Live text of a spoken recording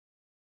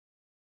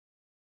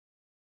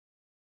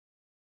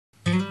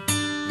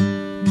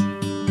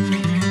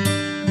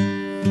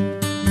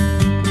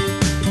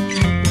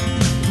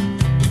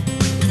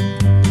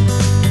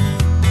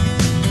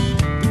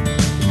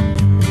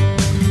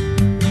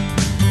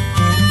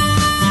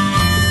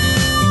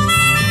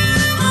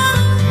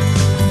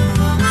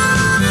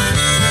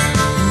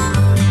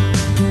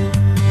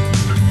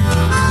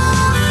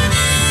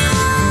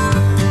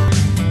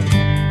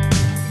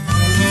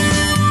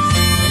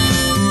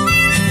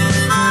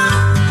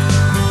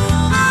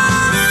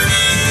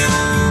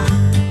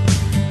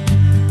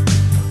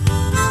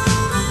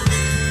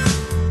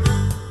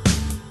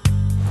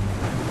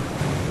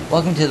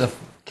Welcome to the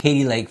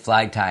Cady Lake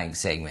fly tying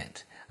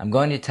segment. I'm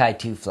going to tie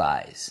two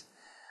flies.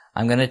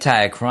 I'm going to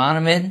tie a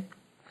Chironomid,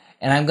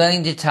 and I'm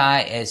going to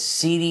tie a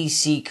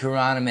CDC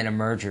Chironomid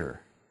emerger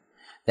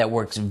that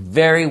works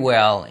very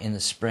well in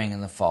the spring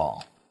and the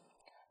fall.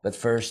 But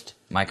first,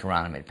 my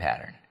Chironomid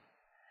pattern.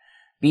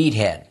 Bead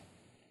head,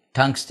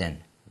 tungsten,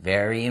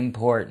 very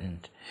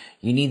important.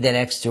 You need that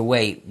extra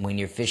weight when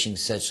you're fishing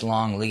such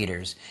long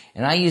leaders.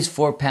 And I use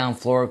 4-pound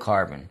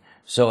fluorocarbon,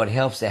 so it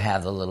helps to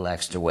have the little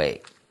extra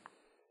weight.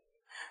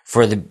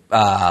 For the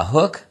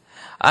hook,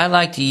 I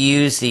like to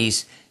use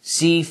these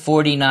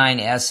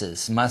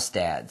C49S's,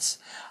 mustads.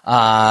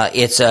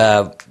 It's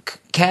a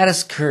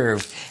caddis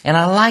curve, and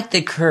I like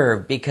the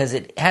curve because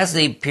it has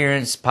the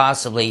appearance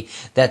possibly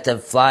that the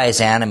fly is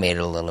animated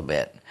a little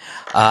bit.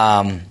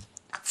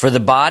 For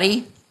the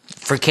body,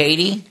 for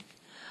Cady,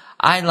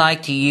 I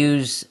like to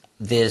use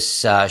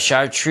this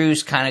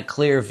chartreuse kind of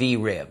clear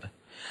V-rib.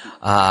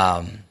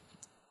 As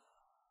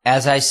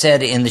I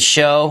said in the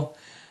show,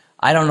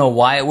 I don't know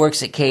why it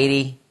works at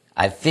Cady.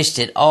 I've fished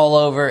it all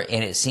over,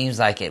 and it seems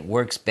like it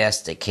works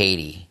best at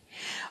Cady.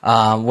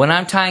 When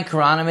I'm tying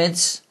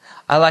Chironomids,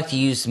 I like to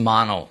use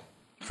mono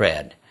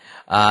thread.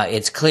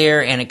 It's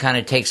clear, and it kind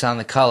of takes on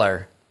the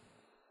color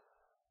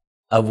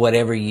of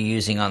whatever you're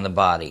using on the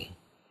body.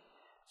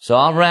 So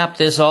I'll wrap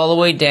this all the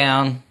way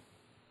down,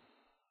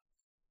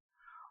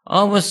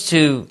 almost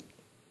to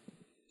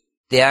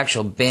the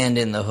actual bend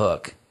in the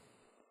hook.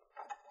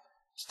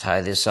 Let's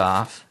tie this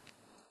off.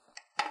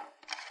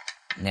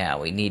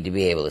 Now we need to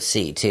be able to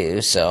see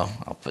too, so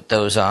I'll put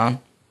those on.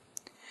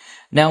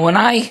 Now when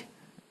I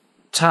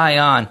tie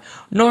on,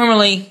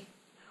 normally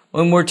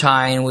when we're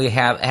tying we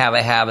have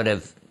a habit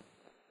of,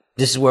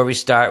 this is where we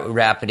start, we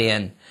wrap it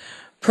in.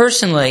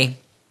 Personally,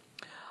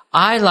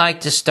 I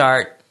like to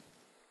start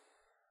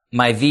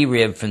my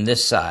V-rib from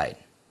this side,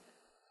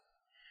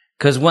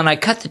 because when I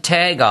cut the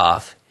tag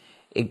off,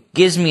 it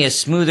gives me a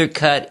smoother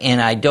cut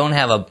and I don't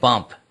have a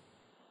bump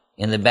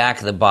in the back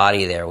of the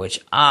body there,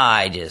 which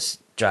just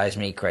drives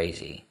me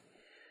crazy.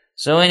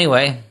 So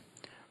anyway,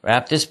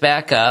 wrap this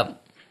back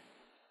up,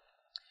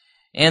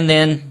 and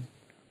then,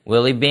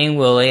 Willie being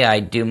Willie,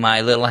 I do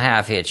my little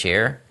half hitch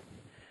here.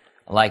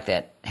 I like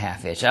that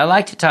half hitch. I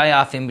like to tie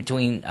off in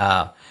between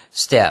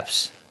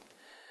steps.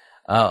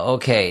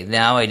 Okay,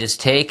 now I just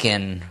take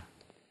and...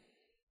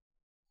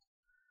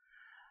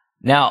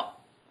 Now,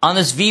 on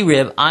this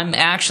V-rib, I'm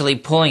actually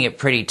pulling it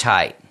pretty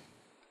tight.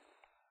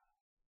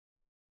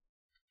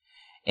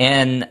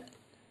 And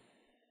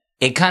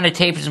it kind of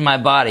tapers my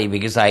body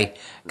because I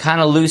kind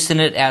of loosen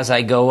it as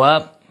I go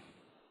up.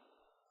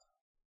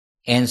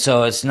 And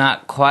so it's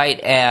not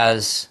quite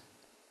as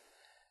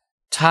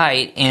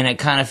tight, and it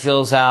kind of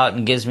fills out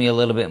and gives me a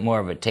little bit more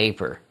of a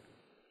taper.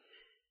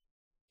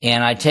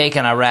 And I take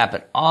and I wrap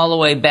it all the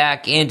way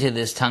back into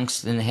this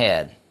tungsten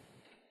head.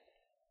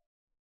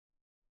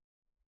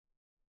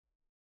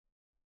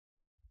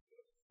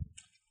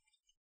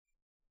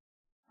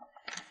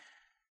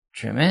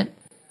 Trim it.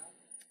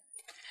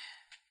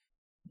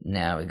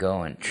 Now we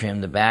go and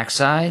trim the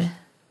backside.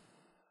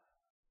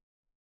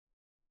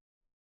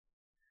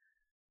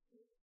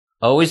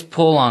 Always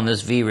pull on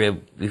this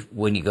V-rib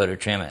when you go to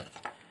trim it.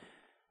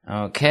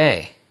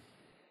 Okay.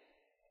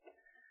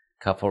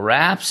 Couple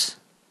wraps.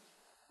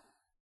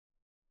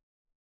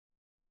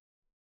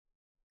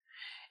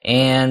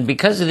 And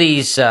because of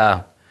these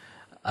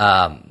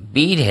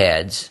bead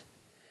heads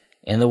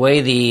and the way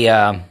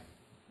the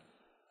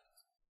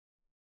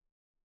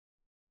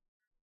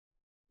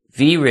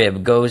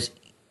V-rib goes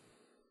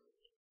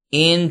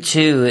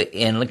into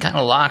and kind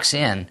of locks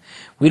in,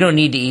 we don't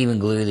need to even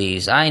glue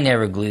these. I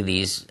never glue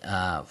these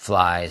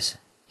flies,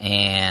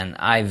 and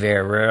I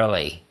very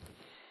rarely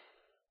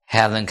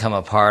have them come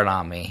apart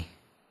on me.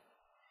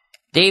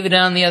 David,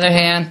 on the other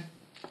hand,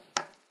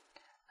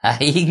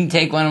 he can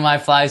take one of my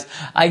flies.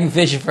 I can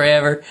fish it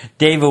forever.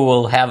 David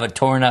will have it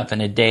torn up in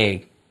a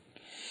day.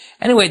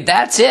 Anyway,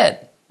 that's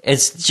it.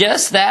 It's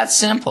just that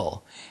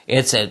simple.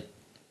 It's a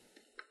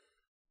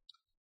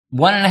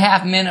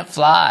 1.5 minute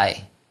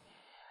fly.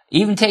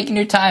 Even taking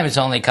your time, it's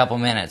only a couple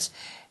minutes.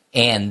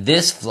 And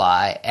this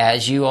fly,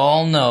 as you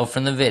all know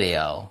from the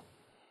video,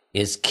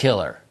 is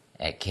killer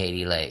at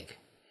Cady Lake.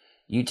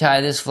 You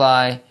tie this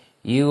fly,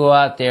 you go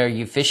out there,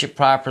 you fish it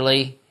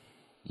properly,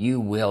 you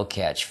will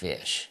catch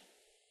fish.